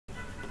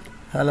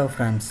Hello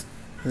friends,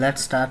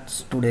 let's start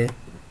today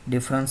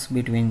difference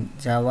between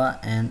Java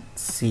and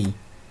C.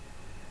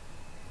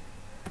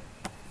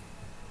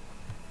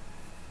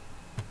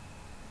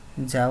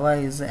 Java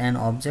is an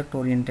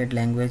object-oriented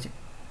language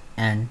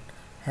and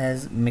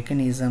has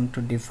mechanism to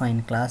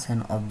define class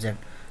and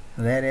object,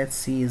 whereas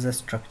C is a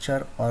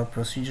structure or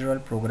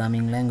procedural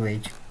programming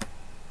language.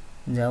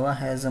 Java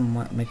has a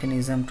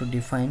mechanism to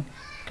define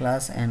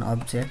class and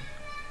object,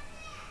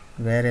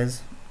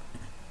 whereas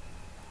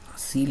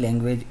C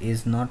language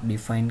is not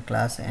define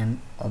class and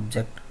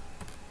object.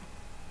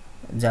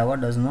 Java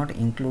does not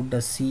include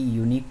the C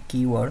unique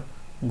keyword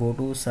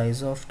goto,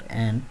 sizeof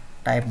and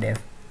typedef.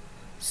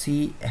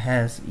 C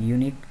has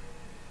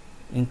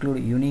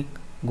include unique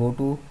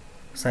goto,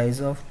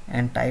 sizeof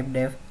and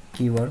typedef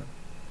keyword.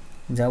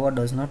 Java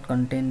does not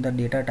contain the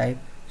data type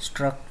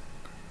struct,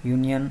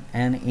 union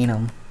and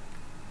enum.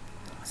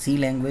 C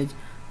language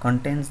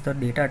contains the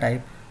data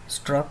type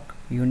struct,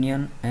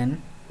 union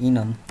and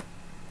enum.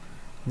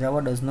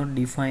 Java does not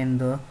define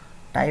the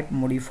type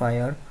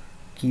modifier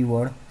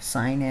keyword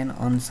sign and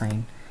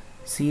unsigned.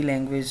 C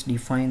language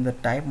defines the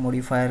type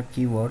modifier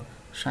keyword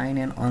sign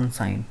and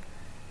unsigned.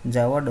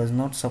 Java does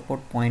not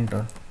support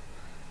pointer.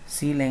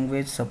 C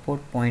language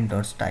support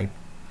pointers type.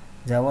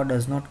 Java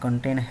does not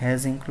contain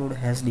has include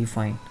has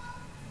define.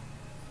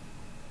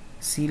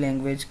 C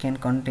language can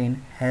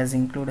contain has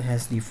include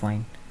has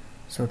define.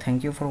 So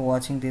thank you for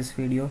watching this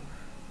video.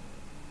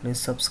 Please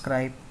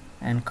subscribe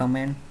and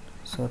comment.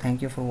 So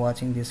thank you for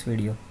watching this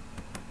video.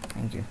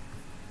 Thank you.